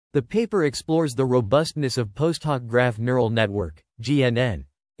The paper explores the robustness of post-hoc graph neural network (GNN)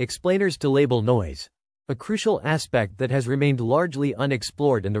 explainers to label noise, a crucial aspect that has remained largely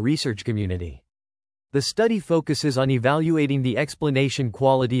unexplored in the research community. The study focuses on evaluating the explanation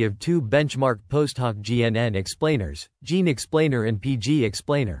quality of two benchmark post-hoc GNN explainers, Gene Explainer and PG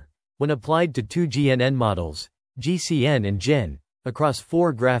Explainer, when applied to two GNN models, GCN and GIN, across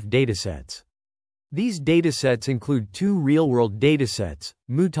 4 graph datasets. These datasets include 2 real-world datasets,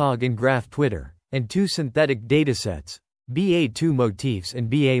 MUTOG and Graph Twitter, and 2 synthetic datasets, BA2 motifs and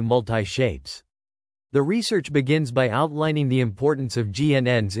BA multi-shapes. The research begins by outlining the importance of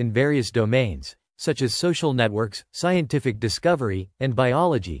GNNs in various domains, such as social networks, scientific discovery, and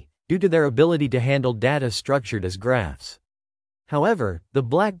biology, due to their ability to handle data structured as graphs. However, the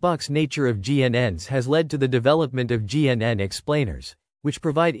black box nature of GNNs has led to the development of GNN explainers, which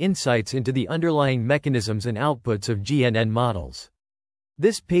provide insights into the underlying mechanisms and outputs of GNN models.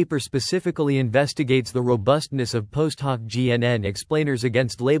 This paper specifically investigates the robustness of post-hoc GNN explainers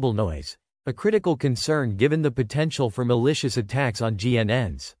against label noise, a critical concern given the potential for malicious attacks on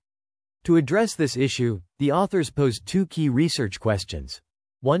GNNs. To address this issue, the authors posed 2 key research questions.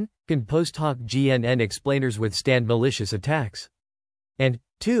 1. Can post-hoc GNN explainers withstand malicious attacks? And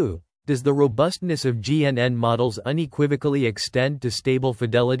 2. Does the robustness of GNN models unequivocally extend to stable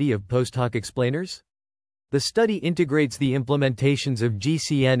fidelity of post-hoc explainers? The study integrates the implementations of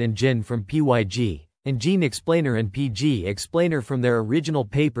GCN and GIN from PYG, and Gene Explainer and PG Explainer from their original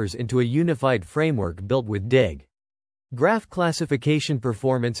papers into a unified framework built with DIG. Graph classification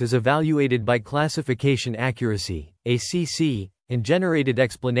performance is evaluated by classification accuracy, ACC, and generated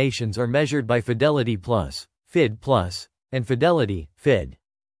explanations are measured by fidelity plus, FID plus, and fidelity, FID.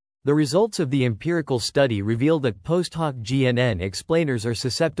 The results of the empirical study reveal that post-hoc GNN explainers are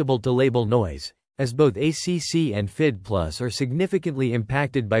susceptible to label noise, as both ACC and FID plus are significantly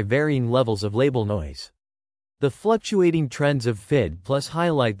impacted by varying levels of label noise. The fluctuating trends of FID plus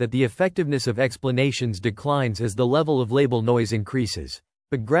highlight that the effectiveness of explanations declines as the level of label noise increases,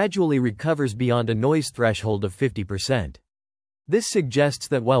 but gradually recovers beyond a noise threshold of 50%. This suggests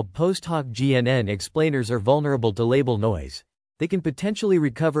that while post-hoc GNN explainers are vulnerable to label noise, they can potentially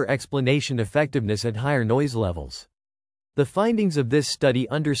recover explanation effectiveness at higher noise levels. The findings of this study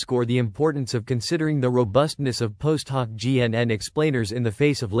underscore the importance of considering the robustness of post-hoc GNN explainers in the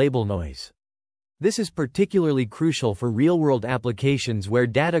face of label noise. This is particularly crucial for real-world applications where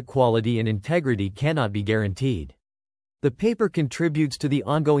data quality and integrity cannot be guaranteed. The paper contributes to the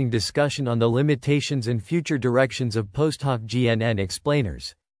ongoing discussion on the limitations and future directions of post-hoc GNN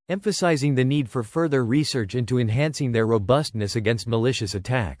explainers, emphasizing the need for further research into enhancing their robustness against malicious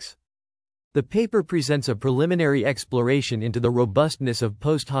attacks. The paper presents a preliminary exploration into the robustness of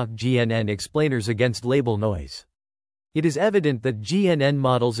post-hoc GNN explainers against label noise. It is evident that GNN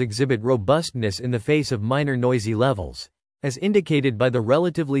models exhibit robustness in the face of minor noisy levels, as indicated by the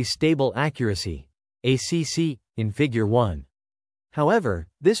relatively stable accuracy, ACC, in Figure 1. However,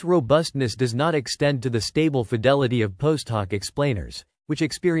 this robustness does not extend to the stable fidelity of post-hoc explainers, which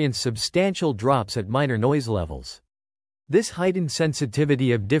experience substantial drops at minor noise levels. This heightened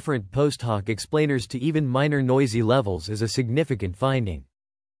sensitivity of different post-hoc explainers to even minor noisy levels is a significant finding.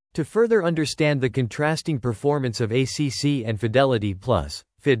 To further understand the contrasting performance of ACC and fidelity plus,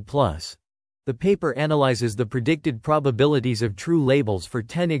 FID plus, the paper analyzes the predicted probabilities of true labels for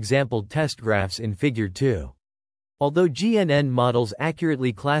 10 example test graphs in Figure 2. Although GNN models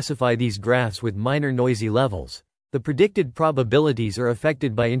accurately classify these graphs with minor noisy levels, the predicted probabilities are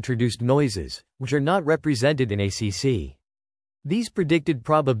affected by introduced noises, which are not represented in ACC. These predicted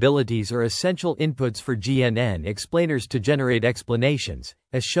probabilities are essential inputs for GNN explainers to generate explanations,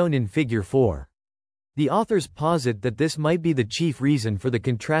 as shown in Figure 4. The authors posit that this might be the chief reason for the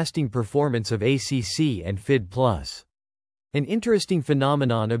contrasting performance of ACC and FID+. An interesting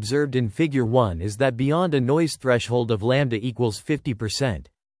phenomenon observed in Figure 1 is that beyond a noise threshold of lambda equals 50%,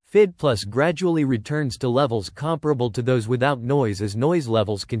 FID+ gradually returns to levels comparable to those without noise as noise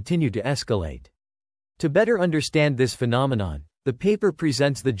levels continue to escalate. To better understand this phenomenon, the paper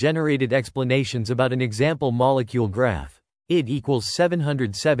presents the generated explanations about an example molecule graph, id equals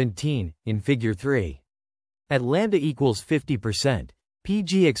 717, in Figure 3. At lambda equals 50%,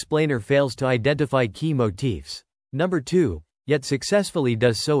 PG Explainer fails to identify key motifs, number 2, yet successfully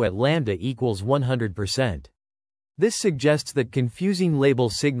does so at lambda equals 100%. This suggests that confusing label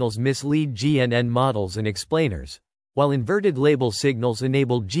signals mislead GNN models and explainers, while inverted label signals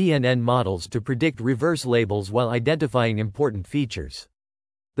enable GNN models to predict reverse labels while identifying important features.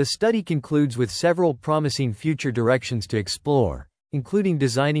 The study concludes with several promising future directions to explore, including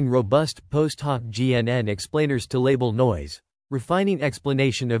designing robust post-hoc GNN explainers to label noise, refining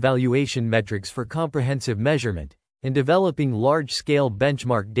explanation evaluation metrics for comprehensive measurement, and developing large-scale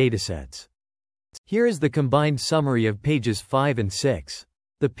benchmark datasets. Here is the combined summary of pages 5 and 6.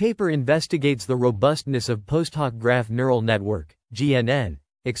 The paper investigates the robustness of post-hoc graph neural network, GNN,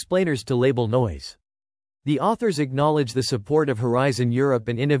 explainers to label noise. The authors acknowledge the support of Horizon Europe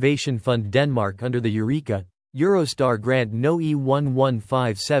and Innovation Fund Denmark under the Eureka, Eurostar grant No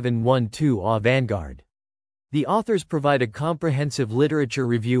E115712 A Vanguard. The authors provide a comprehensive literature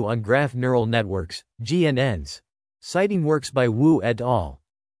review on graph neural networks, GNNs, citing works by Wu et al.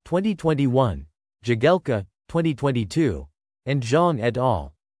 2021, Zhiqiang, 2022, and Zhong et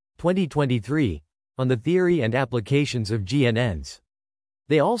al. 2023, on the theory and applications of GNNs.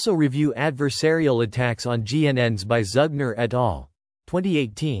 They also review adversarial attacks on GNNs by Zugner et al.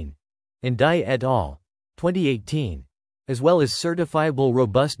 2018, and Dai et al. 2018, as well as certifiable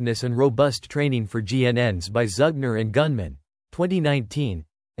robustness and robust training for GNNs by Zugner and Gunman, 2019,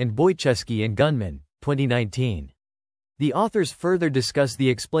 and Boychesky and Gunman, 2019. The authors further discuss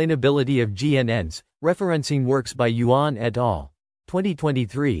the explainability of GNNs, referencing works by Yuan et al.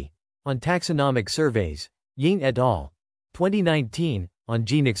 2023, on taxonomic surveys, Ying et al. 2019, on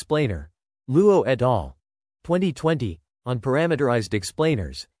Gene Explainer, Luo et al. 2020, on parameterized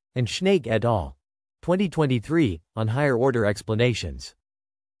explainers, and Schnake et al. 2023, on higher-order explanations.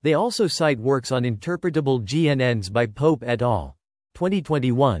 They also cite works on interpretable GNNs by Pope et al.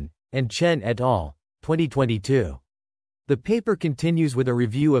 2021, and Chen et al. 2022. The paper continues with a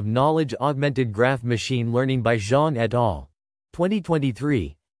review of knowledge-augmented graph machine learning by Zhong et al.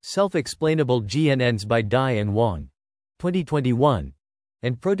 2023, self-explainable GNNs by Dai and Wang, 2021,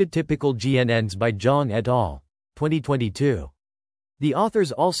 and prototypical GNNs by Zhong et al. 2022. The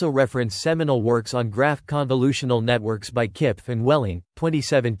authors also reference seminal works on graph convolutional networks by Kipf and Welling,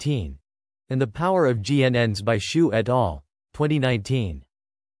 2017, and the power of GNNs by Xu et al. 2019.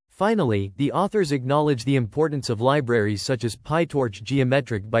 Finally, the authors acknowledge the importance of libraries such as PyTorch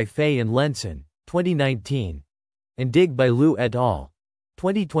Geometric by Fei and Lenson, 2019, and Dig by Liu et al.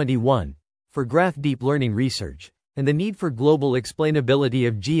 2021, for graph deep learning research, and the need for global explainability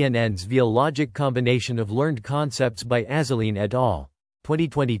of GNNs via logic combination of learned concepts by Azaline et al.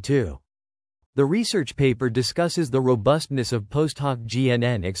 2022. The research paper discusses the robustness of post-hoc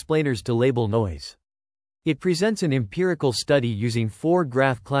GNN explainers to label noise. It presents an empirical study using 4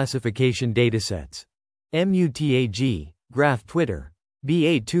 graph classification datasets: MUTAG, graph Twitter,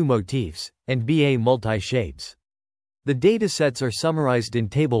 BA2 motifs, and BA multi-shapes. The datasets are summarized in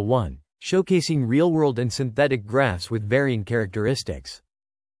Table 1, showcasing real-world and synthetic graphs with varying characteristics.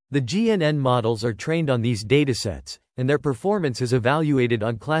 The GNN models are trained on these datasets, and their performance is evaluated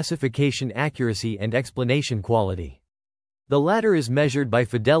on classification accuracy and explanation quality. The latter is measured by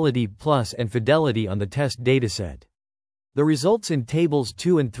fidelity plus and fidelity on the test dataset. The results in Tables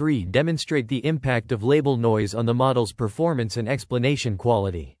 2 and 3 demonstrate the impact of label noise on the model's performance and explanation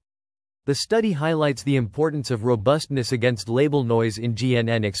quality. The study highlights the importance of robustness against label noise in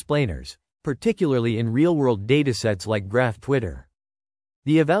GNN explainers, particularly in real-world datasets like graph Twitter.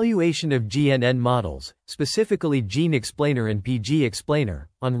 The evaluation of GNN models, specifically Gene Explainer and PG Explainer,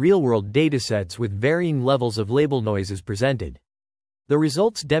 on real-world datasets with varying levels of label noise is presented. The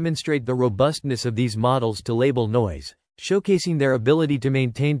results demonstrate the robustness of these models to label noise, showcasing their ability to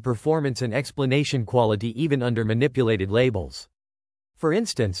maintain performance and explanation quality even under manipulated labels. For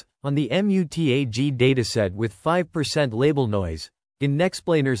instance, on the MUTAG dataset with 5% label noise,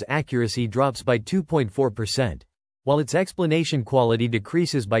 GNN-explainer's accuracy drops by 2.4%. While its explanation quality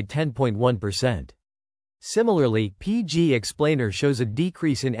decreases by 10.1%. Similarly, PG Explainer shows a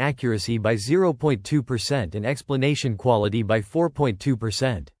decrease in accuracy by 0.2% and explanation quality by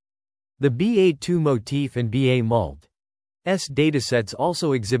 4.2%. The BA2 motif and BA mult.S datasets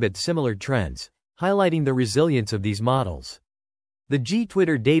also exhibit similar trends, highlighting the resilience of these models. The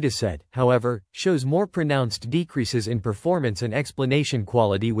G-Twitter dataset, however, shows more pronounced decreases in performance and explanation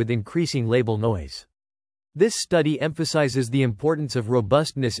quality with increasing label noise. This study emphasizes the importance of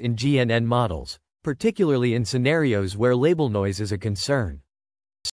robustness in GNN models, particularly in scenarios where label noise is a concern.